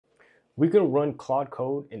we can run Claude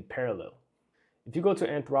Code in parallel. If you go to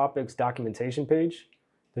Anthropic's documentation page,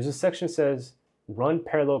 there's a section that says run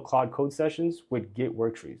parallel Claude Code sessions with Git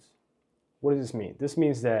Worktrees. What does this mean? This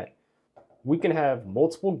means that we can have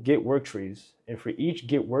multiple Git Worktrees, and for each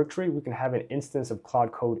Git Worktree, we can have an instance of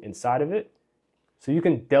Claude Code inside of it. So you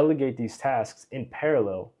can delegate these tasks in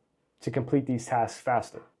parallel to complete these tasks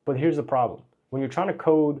faster. But here's the problem. When you're trying to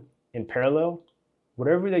code in parallel,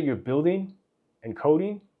 whatever that you're building and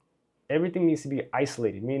coding, everything needs to be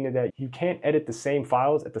isolated, meaning that you can't edit the same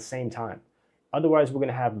files at the same time. Otherwise, we're going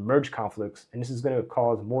to have merge conflicts, and this is going to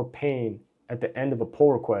cause more pain at the end of a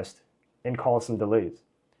pull request and cause some delays.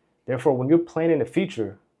 Therefore, when you're planning a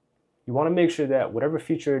feature, you want to make sure that whatever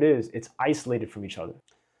feature it is, it's isolated from each other.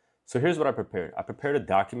 So here's what I prepared. I prepared a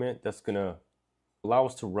document that's going to allow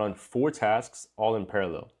us to run 4 tasks all in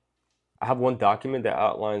parallel. I have one document that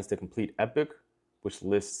outlines the complete epic, which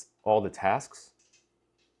lists all the tasks.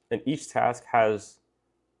 And each task has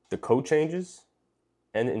the code changes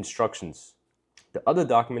and the instructions. The other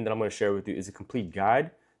document that I'm going to share with you is a complete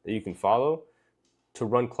guide that you can follow to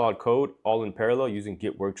run Claude Code all in parallel using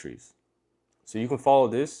Git Worktrees. So you can follow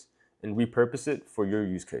this and repurpose it for your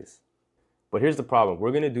use case. But here's the problem.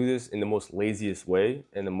 We're going to do this in the most laziest way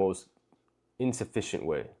and the most insufficient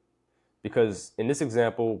way. Because in this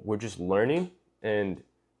example, we're just learning and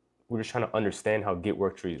we're just trying to understand how Git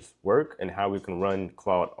Worktrees work and how we can run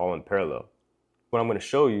Claude all in parallel. What I'm going to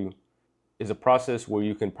show you is a process where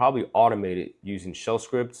you can probably automate it using shell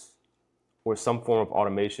scripts or some form of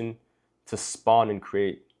automation to spawn and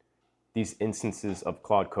create these instances of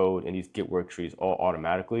Claude Code and these Git Worktrees all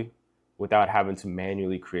automatically without having to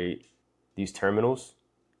manually create these terminals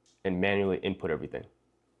and manually input everything.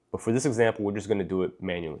 But for this example, we're just going to do it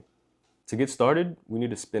manually. To get started, we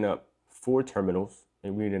need to spin up 4 terminals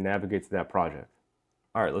and we need to navigate to that project.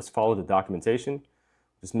 All right, let's follow the documentation.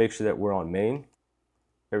 Just make sure that we're on main.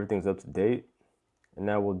 Everything's up to date. And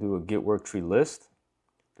now we'll do a Git Worktree list.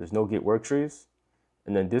 There's no Git Worktrees.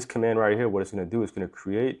 And then this command right here, what it's going to do is going to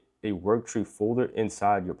create a Worktree folder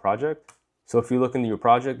inside your project. So if you look into your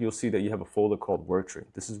project, you'll see that you have a folder called Worktree.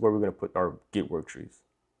 This is where we're going to put our Git Worktrees.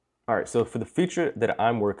 All right, so for the feature that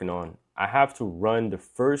I'm working on, I have to run the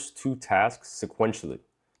first 2 tasks sequentially.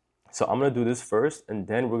 So I'm going to do this first, and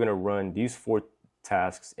then we're going to run these 4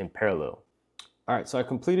 tasks in parallel. All right, so I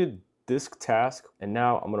completed this task, and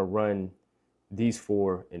now I'm going to run these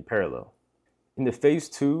 4 in parallel. In the phase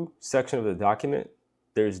 2 section of the document,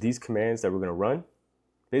 there's these commands that we're going to run.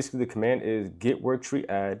 Basically, the command is git worktree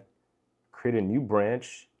add, create a new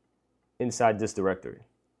branch inside this directory.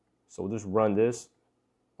 So we'll just run this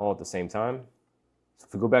all at the same time. So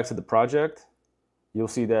if we go back to the project, you'll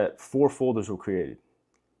see that 4 folders were created.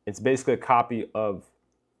 It's basically a copy of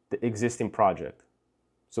the existing project.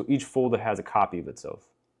 So each folder has a copy of itself.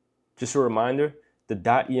 Just a reminder, the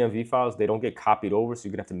 .env files, they don't get copied over, so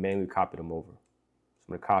you're gonna have to manually copy them over. So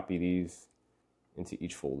I'm gonna copy these into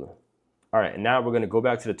each folder. All right, and now we're gonna go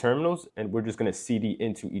back to the terminals and we're just gonna cd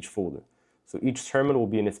into each folder. So each terminal will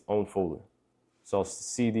be in its own folder. So I'll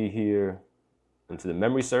cd here into the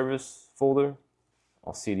memory service folder.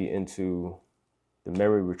 I'll cd into the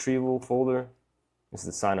memory retrieval folder. This is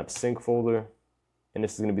the sign up sync folder. And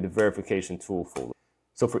this is going to be the verification tool folder.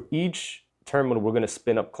 So for each terminal, we're going to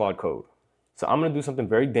spin up Claude Code. So I'm going to do something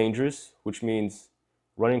very dangerous, which means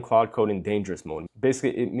running Claude Code in dangerous mode.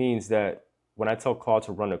 Basically, it means that when I tell Claude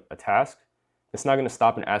to run a task, it's not going to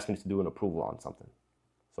stop and ask me to do an approval on something.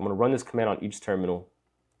 So I'm going to run this command on each terminal.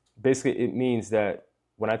 Basically, it means that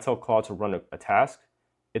when I tell Claude to run a task,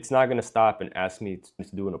 it's not going to stop and ask me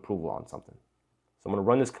to do an approval on something. So I'm going to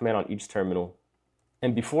run this command on each terminal.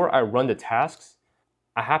 And before I run the tasks,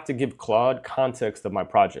 I have to give Claude context of my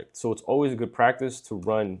project. So it's always a good practice to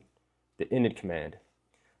run the init command.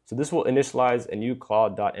 So this will initialize a new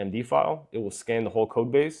claude.md file. It will scan the whole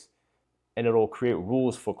code base and it will create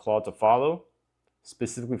rules for Claude to follow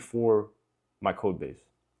specifically for my code base.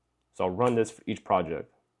 So I'll run this for each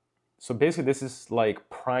project. So basically this is like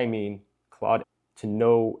priming Claude to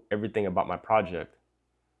know everything about my project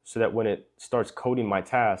so that when it starts coding my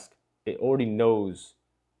task, it already knows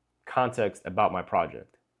context about my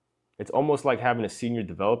project. It's almost like having a senior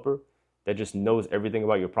developer that just knows everything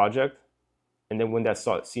about your project. And then when that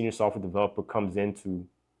senior software developer comes in to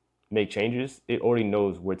make changes, it already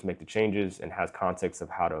knows where to make the changes and has context of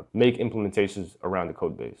how to make implementations around the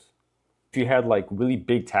code base. If you had like really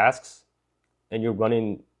big tasks and you're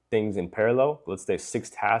running things in parallel, let's say 6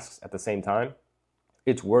 tasks at the same time,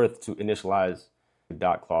 it's worth to initialize the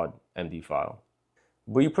 .claude.md file.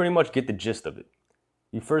 But you pretty much get the gist of it.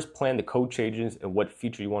 You first plan the code changes and what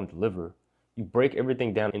feature you want to deliver. You break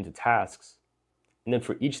everything down into tasks. And then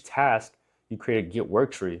for each task, you create a Git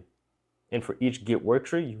work tree. And for each Git work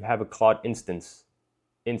tree, you have a Claude instance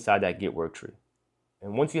inside that Git work tree.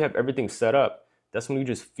 And once you have everything set up, that's when you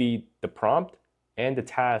just feed the prompt and the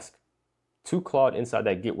task to Claude inside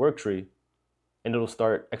that Git work tree, and it'll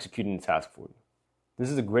start executing the task for you. This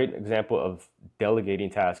is a great example of delegating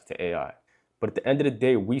tasks to AI. But at the end of the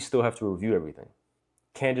day, we still have to review everything.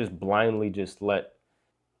 Can't just blindly just let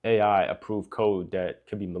AI approve code that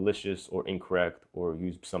could be malicious or incorrect or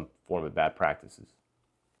use some form of bad practices.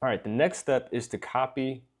 All right, the next step is to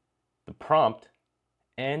copy the prompt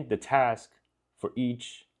and the task for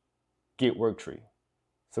each Git work tree.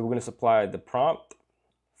 So we're going to supply the prompt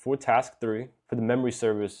for task 3 for the memory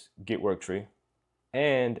service Git work tree,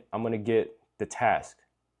 and I'm going to get the task,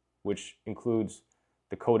 which includes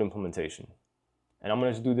the code implementation. And I'm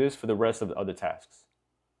going to do this for the rest of the other tasks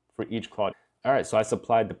for each Claude. All right, so I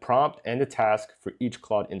supplied the prompt and the task for each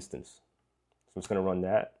Claude instance. So I'm just going to run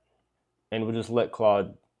that, and we'll just let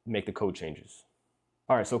Claude make the code changes.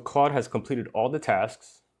 All right, so Claude has completed all the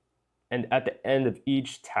tasks. And at the end of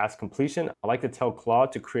each task completion, I like to tell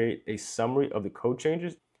Claude to create a summary of the code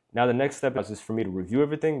changes. Now the next step is for me to review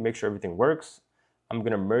everything, make sure everything works. I'm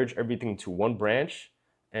going to merge everything into one branch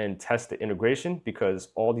and test the integration, because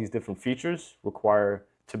all these different features require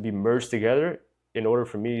to be merged together in order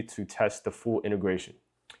for me to test the full integration.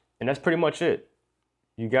 And that's pretty much it.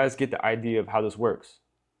 You guys get the idea of how this works.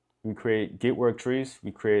 We create Git Worktrees.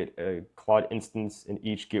 We create a Claude instance in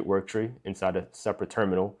each Git Worktree inside a separate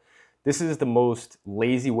terminal. This is the most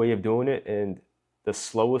lazy way of doing it and the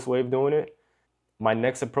slowest way of doing it. My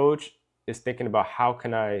next approach is thinking about how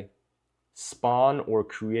can I spawn or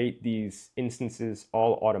create these instances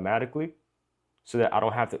all automatically so that I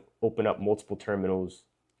don't have to open up multiple terminals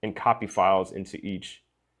and copy files into each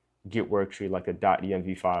Git worktree like the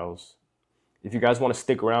 .env files. If you guys want to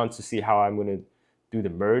stick around to see how I'm going to do the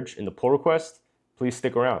merge and the pull request, please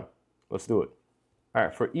stick around. Let's do it. All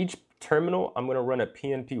right, for each terminal, I'm going to run a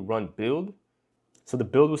PNP run build. So the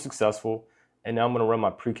build was successful, and now I'm going to run my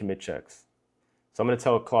pre-commit checks. So I'm going to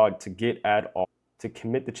tell Claude to git add all, to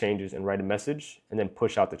commit the changes and write a message, and then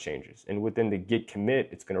push out the changes. And within the git commit,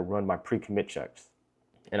 it's going to run my pre-commit checks.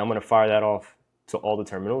 And I'm going to fire that off to all the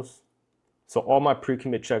terminals. So all my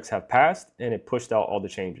pre-commit checks have passed, and it pushed out all the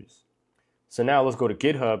changes. So now let's go to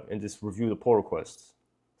GitHub and just review the pull requests.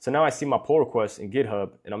 So now I see my pull requests in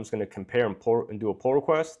GitHub, and I'm just going to compare and do a pull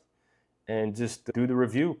request and just do the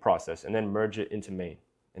review process and then merge it into main.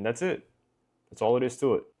 And that's it. That's all it is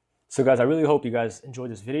to it. So guys, I really hope you guys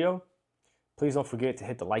enjoyed this video. Please don't forget to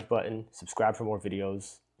hit the like button, subscribe for more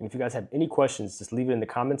videos. And if you guys have any questions, just leave it in the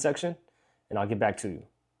comment section and I'll get back to you.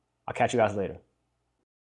 I'll catch you guys later.